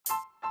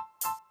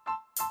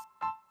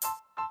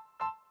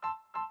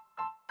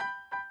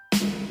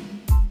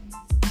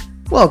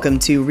Welcome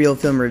to Real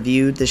Film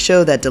Reviewed, the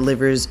show that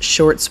delivers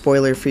short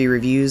spoiler-free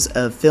reviews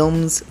of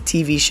films,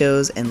 TV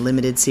shows, and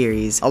limited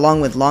series,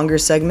 along with longer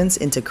segments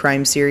into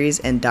crime series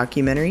and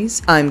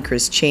documentaries. I'm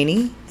Chris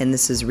Cheney, and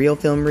this is Real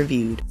Film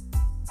Reviewed.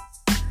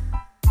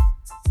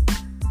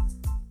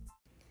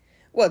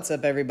 What's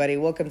up, everybody?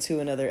 Welcome to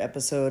another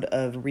episode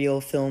of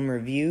Real Film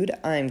Reviewed.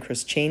 I'm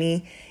Chris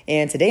Cheney,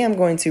 and today I'm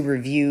going to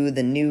review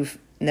the new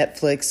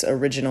Netflix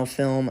original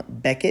film,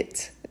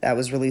 Beckett, that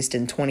was released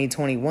in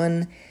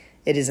 2021.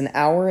 It is an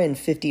hour and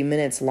 50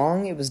 minutes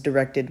long. It was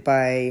directed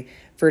by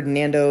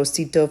Ferdinando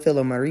Cito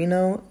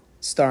Filomarino,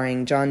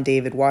 starring John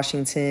David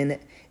Washington,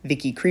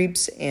 Vicky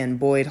Krieps, and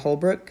Boyd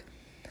Holbrook.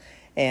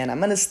 And I'm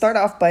going to start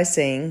off by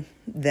saying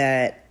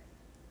that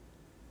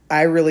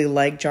I really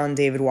like John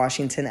David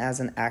Washington as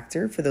an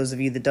actor. For those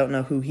of you that don't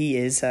know who he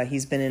is,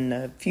 he's been in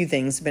a few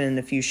things, been in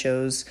a few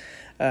shows,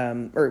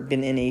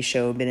 been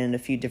in a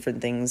few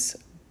different things.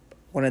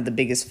 One of the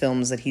biggest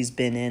films that he's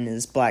been in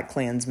is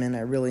BlacKkKlansman. I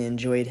really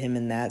enjoyed him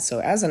in that. So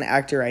as an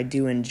actor, I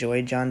do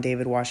enjoy John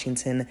David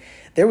Washington.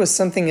 There was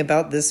something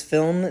about this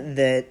film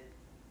that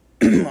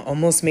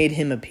almost made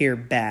him appear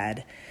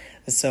bad.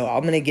 So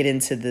I'm going to get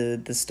into the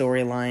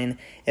storyline.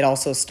 It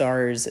also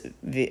stars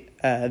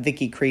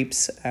Vicky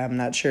Krieps. I'm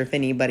not sure if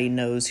anybody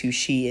knows who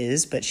she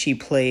is, but she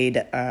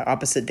played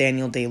opposite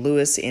Daniel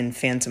Day-Lewis in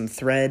Phantom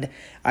Thread.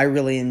 I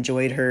really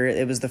enjoyed her.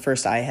 It was the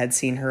first I had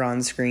seen her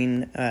on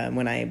screen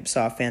when I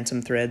saw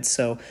Phantom Thread.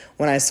 So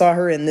when I saw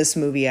her in this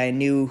movie, I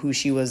knew who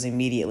she was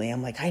immediately.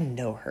 I'm like, I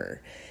know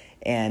her.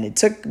 And it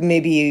took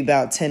maybe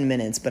about 10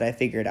 minutes, but I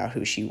figured out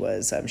who she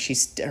was.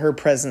 Her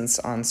presence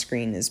on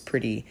screen is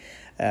pretty...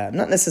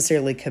 not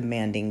necessarily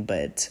commanding,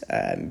 but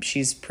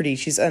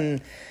she's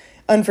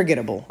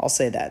unforgettable, I'll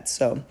say that.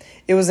 So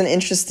it was an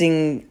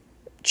interesting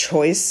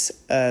choice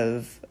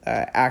of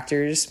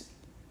actors.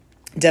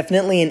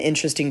 Definitely an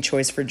interesting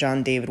choice for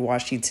John David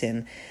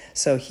Washington.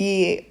 So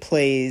he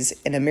plays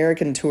an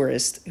American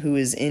tourist who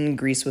is in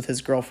Greece with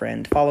his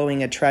girlfriend.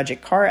 Following a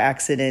tragic car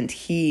accident,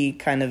 he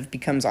kind of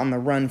becomes on the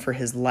run for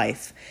his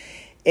life.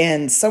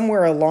 And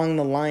somewhere along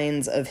the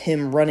lines of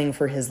him running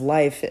for his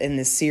life in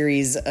this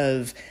series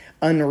of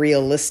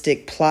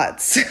unrealistic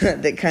plots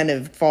that kind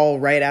of fall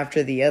right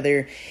after the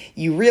other,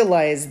 you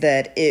realize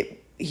that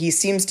he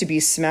seems to be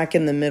smack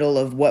in the middle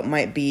of what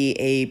might be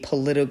a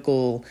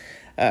political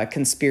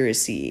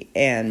conspiracy,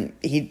 and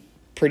he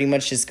pretty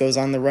much just goes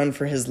on the run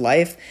for his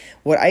life.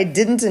 What I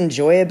didn't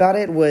enjoy about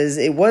it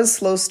was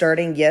slow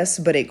starting, yes,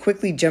 but it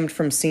quickly jumped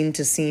from scene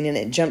to scene, and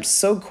it jumped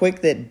so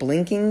quick that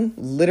blinking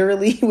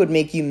literally would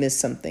make you miss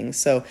something.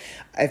 So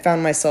I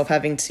found myself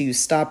having to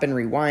stop and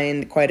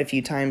rewind quite a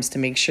few times to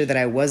make sure that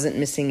I wasn't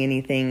missing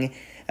anything,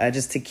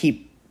 just to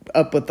keep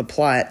up with the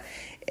plot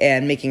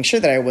and making sure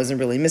that I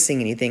wasn't really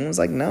missing anything. I was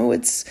like, no,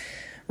 it's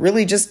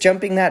really just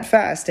jumping that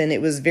fast, and it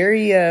was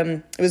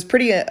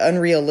pretty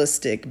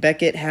unrealistic.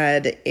 Beckett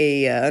had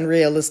a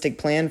unrealistic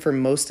plan for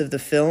most of the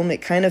film. It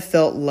kind of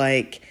felt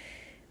like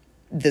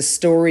the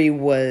story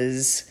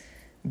was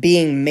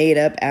being made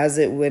up as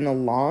it went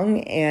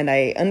along, and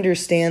I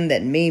understand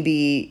that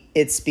maybe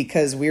it's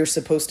because we're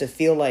supposed to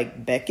feel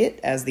like Beckett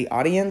as the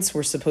audience.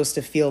 We're supposed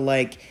to feel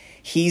like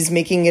he's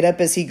making it up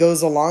as he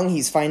goes along.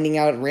 He's finding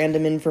out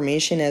random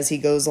information as he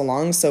goes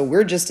along, so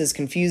we're just as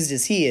confused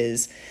as he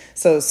is.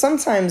 So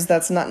sometimes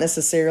that's not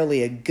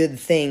necessarily a good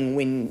thing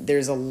when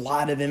there's a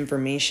lot of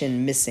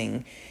information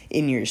missing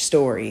in your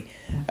story.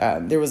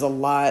 There was a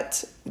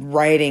lot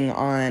riding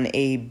on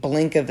a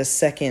blink of a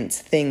second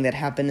thing that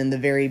happened in the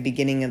very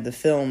beginning of the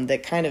film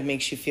that kind of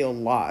makes you feel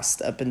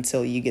lost up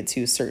until you get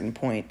to a certain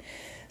point.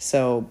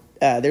 So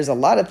there's a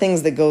lot of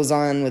things that goes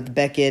on with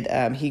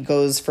Beckett. He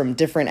goes from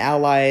different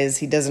allies.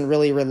 He doesn't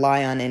really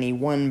rely on any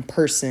one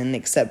person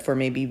except for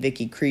maybe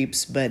Vicky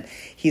Krieps, but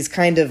he's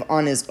kind of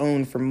on his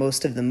own for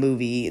most of the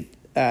movie.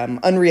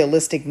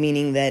 Unrealistic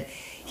meaning that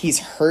he's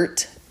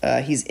hurt,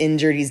 he's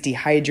injured, he's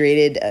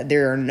dehydrated.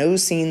 There are no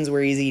scenes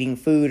where he's eating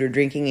food or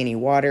drinking any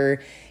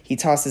water. He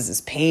tosses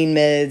his pain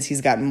meds.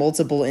 He's got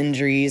multiple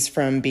injuries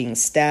from being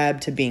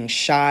stabbed to being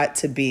shot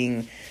to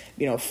being,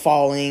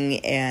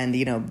 falling, and,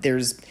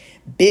 there's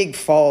big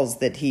falls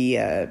that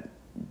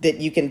that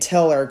you can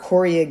tell are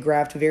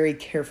choreographed very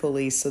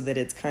carefully so that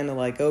it's kind of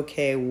like,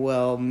 okay,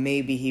 well,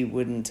 maybe he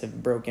wouldn't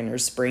have broken or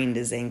sprained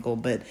his ankle,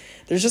 but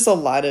there's just a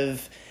lot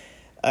of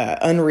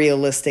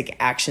unrealistic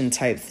action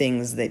type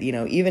things that,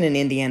 even in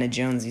Indiana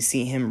Jones, you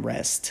see him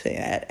rest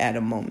at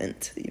a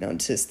moment,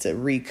 just to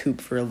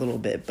recoup for a little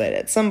bit. But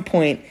at some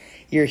point,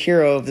 your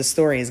hero of the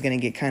story is going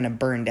to get kind of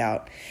burned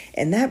out.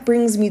 And that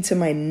brings me to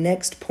my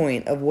next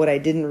point of what I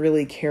didn't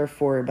really care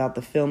for about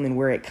the film and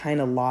where it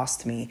kind of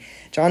lost me.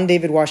 John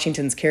David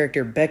Washington's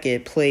character,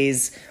 Beckett,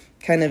 plays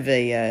kind of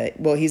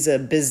he's a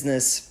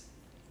business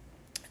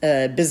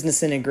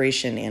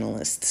integration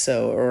analyst,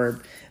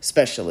 or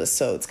specialist.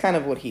 So it's kind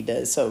of what he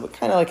does. So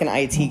kind of like an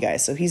IT guy.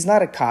 So he's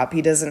not a cop.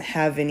 He doesn't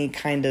have any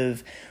kind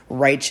of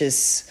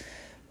righteous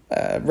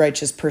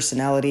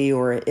personality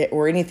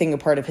or anything a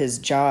part of his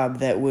job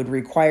that would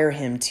require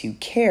him to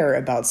care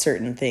about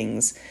certain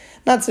things.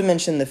 Not to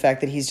mention the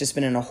fact that he's just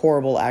been in a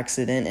horrible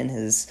accident and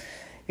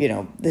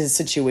his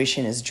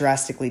situation is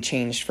drastically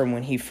changed from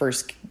when he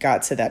first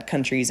got to that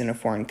country. He's in a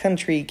foreign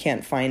country,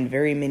 can't find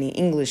very many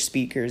English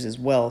speakers as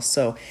well.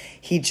 So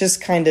he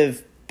just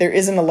there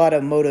isn't a lot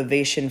of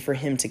motivation for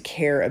him to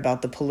care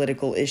about the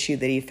political issue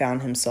that he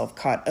found himself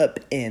caught up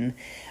in.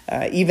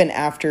 Even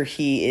after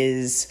he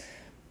is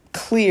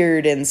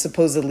cleared and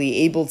supposedly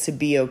able to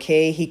be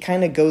okay, he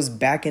kind of goes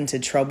back into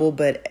trouble,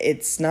 but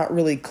it's not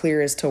really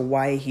clear as to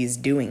why he's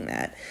doing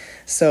that.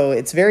 So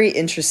it's very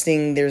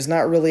interesting. There's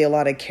not really a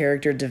lot of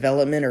character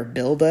development or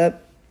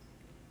build-up,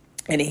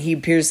 and he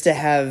appears to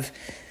have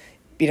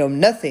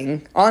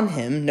nothing on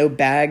him, no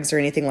bags or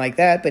anything like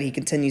that, but he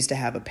continues to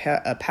have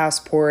a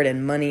passport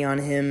and money on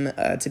him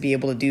to be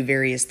able to do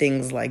various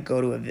things like go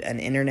to an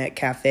internet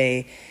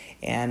cafe.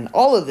 And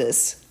all of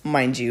this,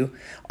 mind you,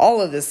 all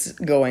of this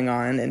going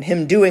on and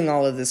him doing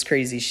all of this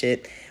crazy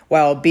shit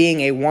while being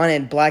a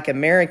wanted Black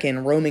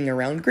American roaming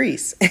around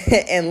Greece.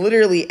 And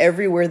literally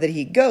everywhere that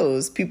he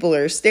goes, people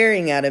are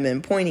staring at him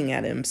and pointing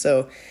at him.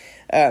 So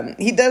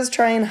he does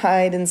try and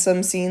hide in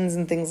some scenes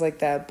and things like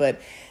that.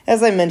 But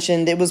as I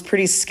mentioned, it was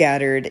pretty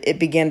scattered. It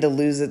began to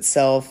lose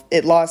itself.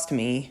 It lost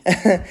me.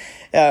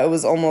 It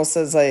was almost,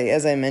 as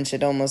I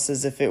mentioned, almost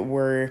as if it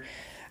were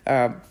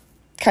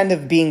kind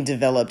of being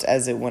developed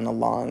as it went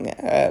along.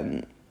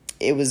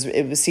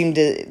 It seemed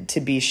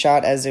to be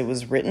shot as it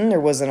was written. There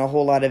wasn't a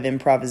whole lot of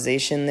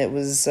improvisation that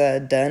was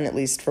done, at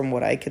least from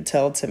what I could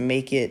tell, to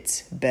make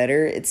it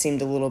better. It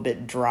seemed a little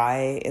bit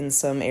dry in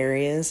some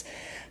areas.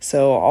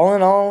 So all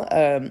in all,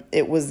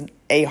 it was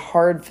a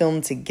hard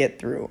film to get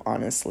through,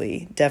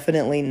 honestly.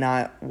 Definitely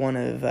not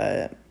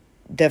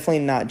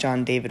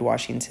John David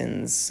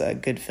Washington's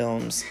good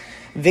films.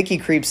 Vicky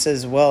Krieps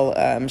as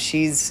well.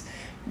 She's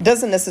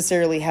doesn't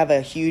necessarily have a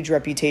huge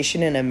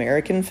reputation in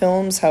American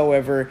films.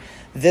 However,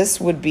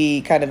 this would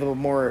be kind of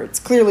it's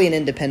clearly an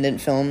independent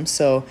film.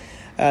 So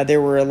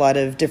there were a lot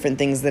of different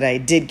things that I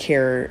did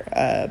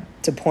care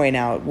to point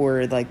out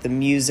were like the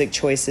music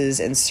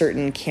choices and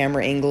certain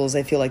camera angles.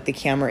 I feel like the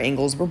camera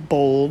angles were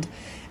bold.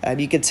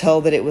 You could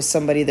tell that it was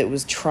somebody that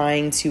was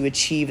trying to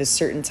achieve a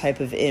certain type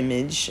of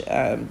image.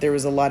 There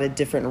was a lot of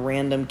different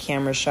random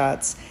camera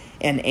shots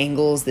and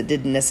angles that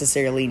didn't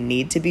necessarily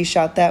need to be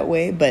shot that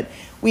way, but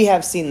we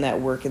have seen that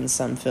work in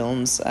some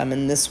films.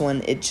 In this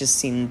one, it just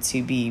seemed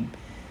to be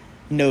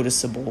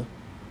noticeable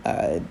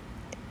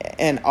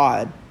and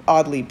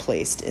oddly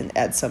placed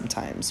at some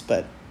times.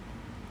 But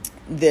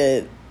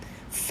the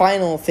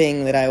final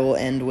thing that I will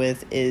end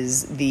with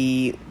is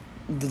the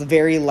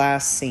very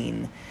last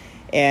scene,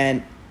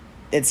 and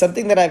it's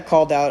something that I've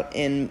called out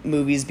in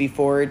movies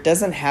before. It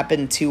doesn't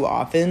happen too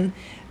often.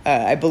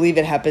 I believe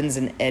it happens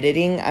in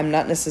editing. I'm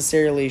not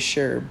necessarily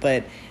sure,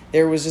 but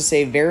there was just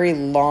a very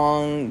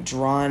long,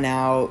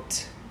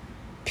 drawn-out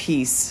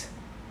piece.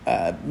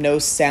 No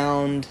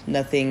sound,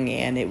 nothing,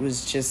 and it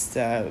was just...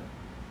 it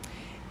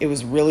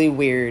was really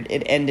weird.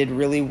 It ended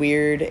really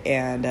weird,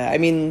 and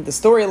the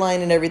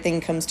storyline and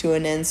everything comes to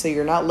an end, so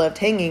you're not left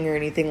hanging or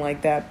anything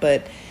like that,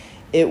 but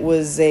it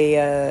was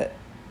an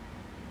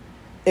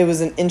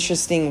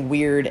interesting,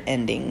 weird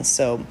ending.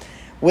 So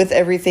with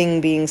everything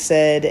being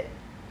said,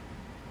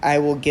 I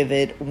will give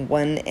it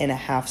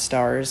 1.5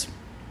 stars.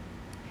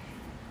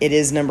 It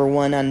is number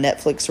 1 on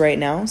Netflix right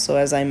now. So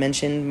as I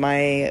mentioned,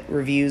 my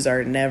reviews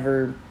are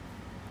never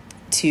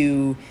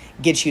to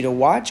get you to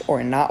watch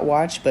or not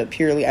watch, but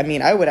purely,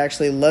 I would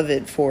actually love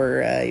it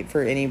for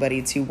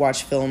anybody to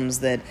watch films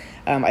that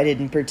I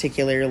didn't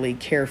particularly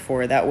care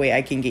for. That way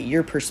I can get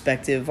your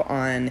perspective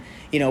on,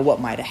 what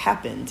might have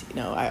happened.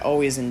 I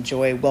always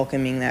enjoy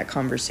welcoming that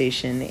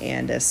conversation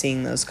and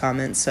seeing those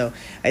comments. So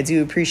I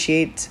do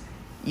appreciate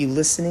you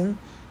listening,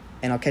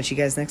 and I'll catch you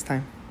guys next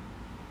time.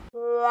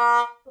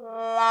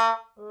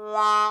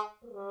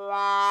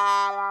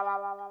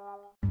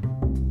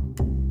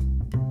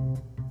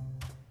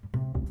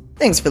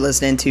 Thanks for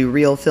listening to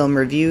Real Film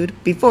Reviewed.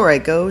 Before I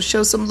go,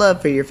 show some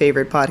love for your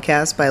favorite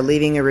podcast by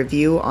leaving a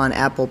review on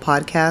Apple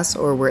Podcasts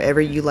or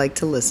wherever you like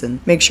to listen.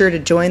 Make sure to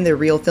join the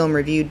Real Film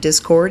Reviewed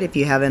Discord if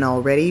you haven't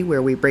already,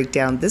 where we break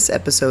down this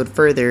episode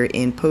further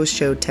in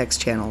post-show text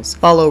channels.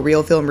 Follow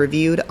Real Film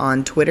Reviewed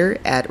on Twitter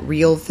at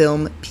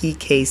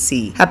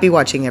RealFilmPKC. Happy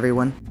watching,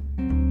 everyone.